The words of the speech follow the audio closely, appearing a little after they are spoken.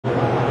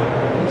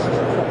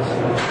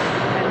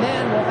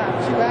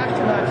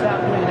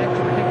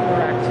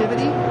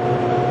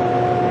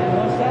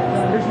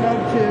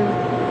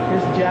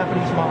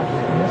Japanese module,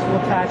 and this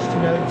will attach to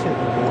Node 2.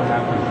 What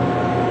happens?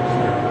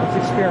 It's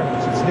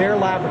experiments. It's their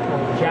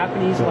laboratory,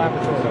 Japanese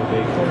laboratory. So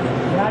big.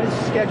 That is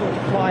scheduled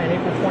to fly on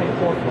April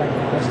 24th right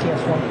now,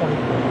 STS-124.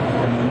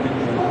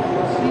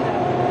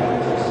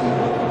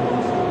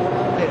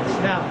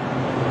 Now,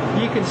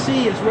 you can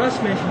see, as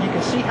Russ mentioned, you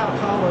can see how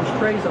tall those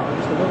trays are,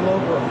 just a little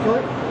over a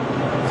foot.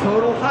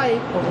 Total height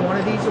of one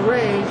of these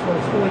arrays when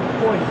it's fully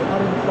deployed is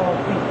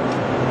 112 feet.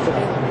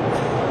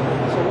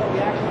 So what we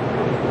actually do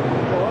is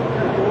go up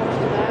there, doors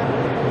to that,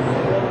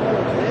 and we'll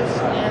hold this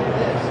and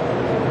this.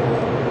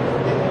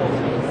 Then we'll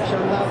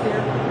show it out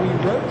there. We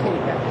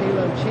rotate that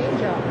payload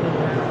changeout thing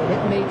around, and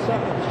it makes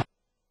up the.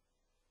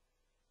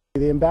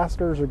 The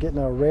ambassadors are getting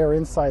a rare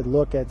inside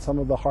look at some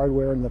of the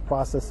hardware and the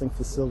processing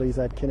facilities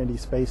at Kennedy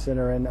Space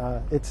Center, and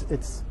it's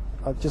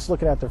just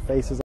looking at their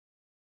faces.